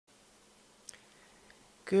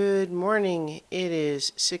Good morning. It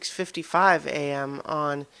is 6:55 a.m.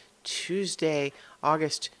 on Tuesday,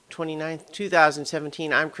 August 29th,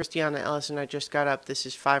 2017. I'm Christiana Ellis and I just got up. This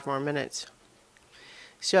is 5 more minutes.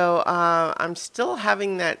 So I'm still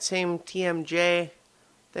having that same TMJ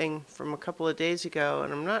thing from a couple of days ago,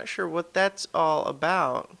 and I'm not sure what that's all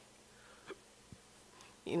about.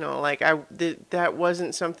 You know, like that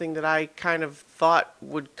wasn't something that I kind of thought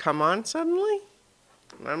would come on suddenly.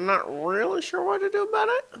 I'm not really sure what to do about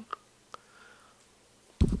it.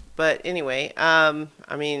 But anyway, I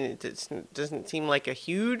mean, it doesn't seem like a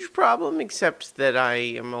huge problem, except that I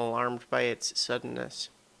am alarmed by its suddenness.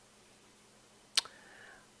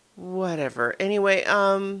 Whatever. Anyway,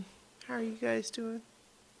 how are you guys doing?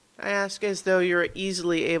 I ask as though you're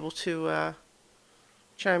easily able to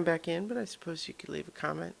chime back in, but I suppose you could leave a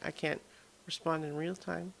comment. I can't respond in real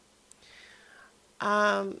time.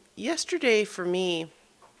 Yesterday for me,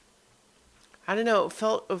 I don't know, it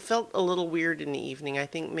felt a little weird in the evening. I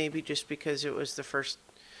think maybe just because it was the first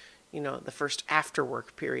after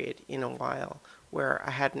work period in a while where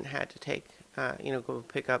I hadn't had to take, go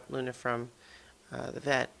pick up Luna from the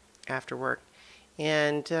vet after work.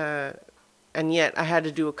 And yet I had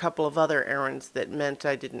to do a couple of other errands that meant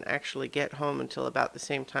I didn't actually get home until about the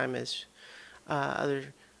same time as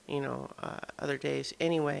other days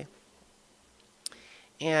anyway.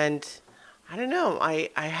 And I don't know,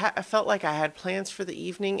 I felt like I had plans for the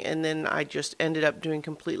evening, and then I just ended up doing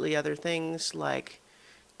completely other things, like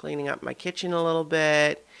cleaning up my kitchen a little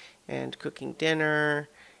bit and cooking dinner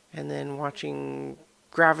and then watching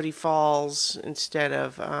Gravity Falls instead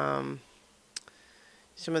of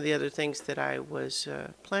some of the other things that I was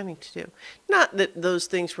planning to do. Not that those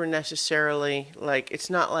things were necessarily, like, it's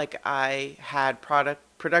not like I had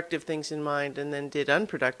productive things in mind and then did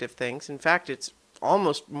unproductive things. In fact, it's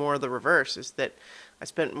almost more the reverse, is that I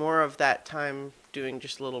spent more of that time doing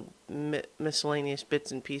just little miscellaneous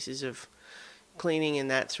bits and pieces of cleaning and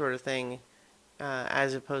that sort of thing,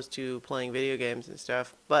 as opposed to playing video games and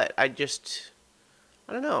stuff. But I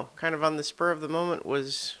don't know, kind of on the spur of the moment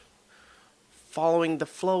was following the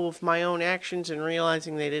flow of my own actions and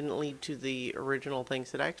realizing they didn't lead to the original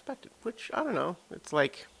things that I expected, which, I don't know, it's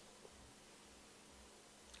like,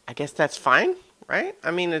 I guess that's fine, right?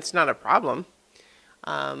 I mean, it's not a problem.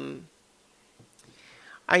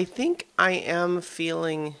 I think I am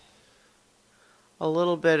feeling a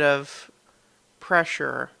little bit of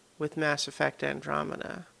pressure with Mass Effect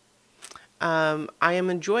Andromeda. I am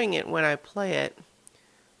enjoying it when I play it,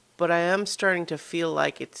 but I am starting to feel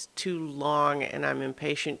like it's too long and I'm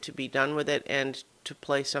impatient to be done with it and to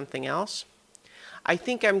play something else. I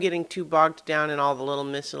think I'm getting too bogged down in all the little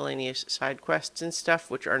miscellaneous side quests and stuff,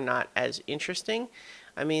 which are not as interesting.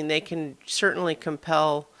 I mean, they can certainly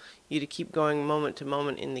compel you to keep going moment to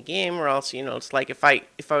moment in the game, or else, it's like if I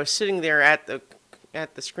was sitting there at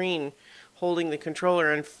the screen holding the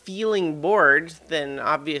controller and feeling bored, then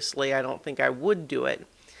obviously I don't think I would do it.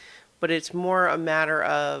 But it's more a matter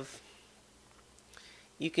of,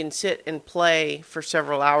 you can sit and play for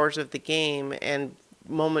several hours of the game and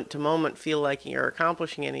moment to moment feel like you're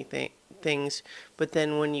accomplishing things, but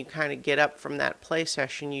then when you kind of get up from that play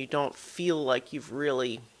session, you don't feel like you've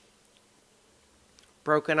really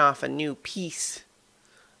broken off a new piece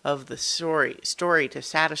of the story to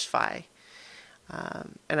satisfy.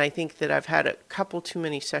 And I think that I've had a couple too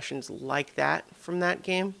many sessions like that from that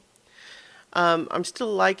game. I'm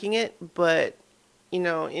still liking it, but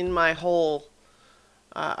in my whole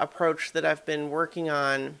approach that I've been working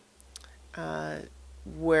on,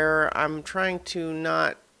 where I'm trying to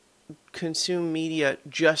not consume media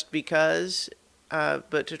just because,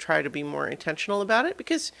 but to try to be more intentional about it,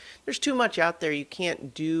 because there's too much out there. You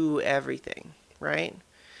can't do everything, right?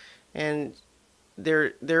 And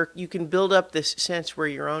you can build up this sense where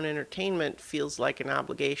your own entertainment feels like an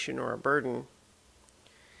obligation or a burden.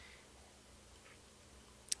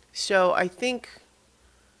 So I think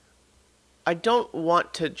I don't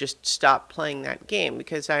want to just stop playing that game,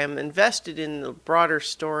 because I am invested in the broader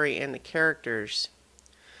story and the characters.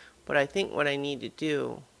 But I think what I need to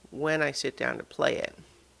do when I sit down to play it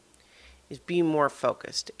is be more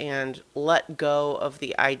focused and let go of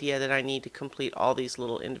the idea that I need to complete all these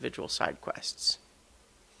little individual side quests.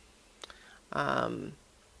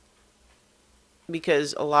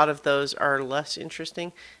 Because a lot of those are less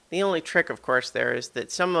interesting. The only trick, of course, there is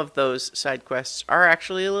that some of those side quests are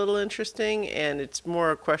actually a little interesting, and it's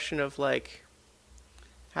more a question of, like,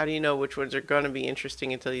 how do you know which ones are going to be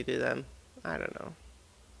interesting until you do them? I don't know.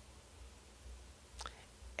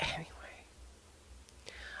 Anyway,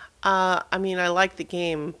 I mean, I like the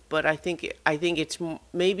game, but I think it's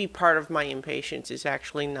maybe part of my impatience is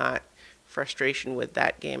actually not frustration with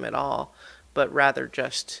that game at all, but rather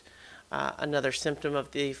just another symptom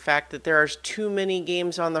of the fact that there are too many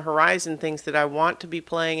games on the horizon, things that I want to be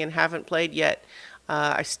playing and haven't played yet.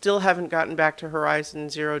 I still haven't gotten back to Horizon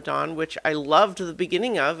Zero Dawn, which I loved the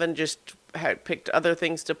beginning of and just had picked other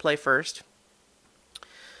things to play first.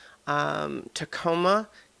 Tacoma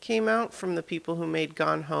came out from the people who made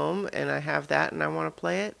Gone Home, and I have that and I want to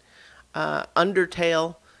play it.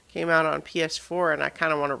 Undertale came out on PS4, and I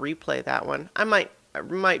kind of want to replay that one. I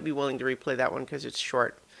might be willing to replay that one because it's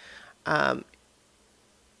short.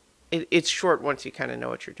 It's short once you kind of know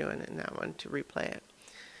what you're doing in that one to replay it.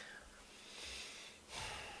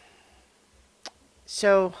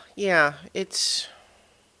 So yeah,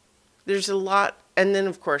 there's a lot, and then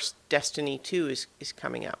of course Destiny 2 is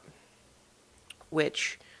coming out,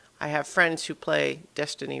 which I have friends who play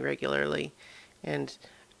Destiny regularly, and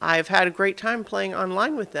I've had a great time playing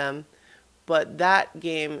online with them. But that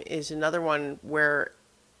game is another one where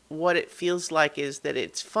what it feels like is that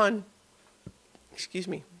it's fun. Excuse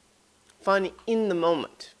me. Fun in the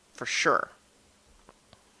moment, for sure.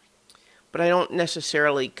 But I don't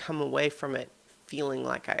necessarily come away from it feeling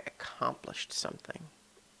like I accomplished something.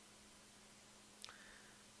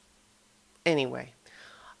 Anyway,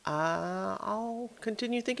 I'll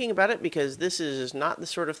continue thinking about it because this is not the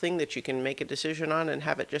sort of thing that you can make a decision on and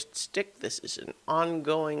have it just stick. This is an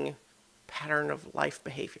ongoing pattern of life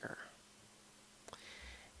behavior.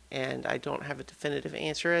 And I don't have a definitive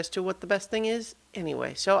answer as to what the best thing is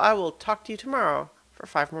anyway. So I will talk to you tomorrow for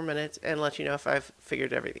 5 more minutes and let you know if I've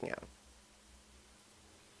figured everything out.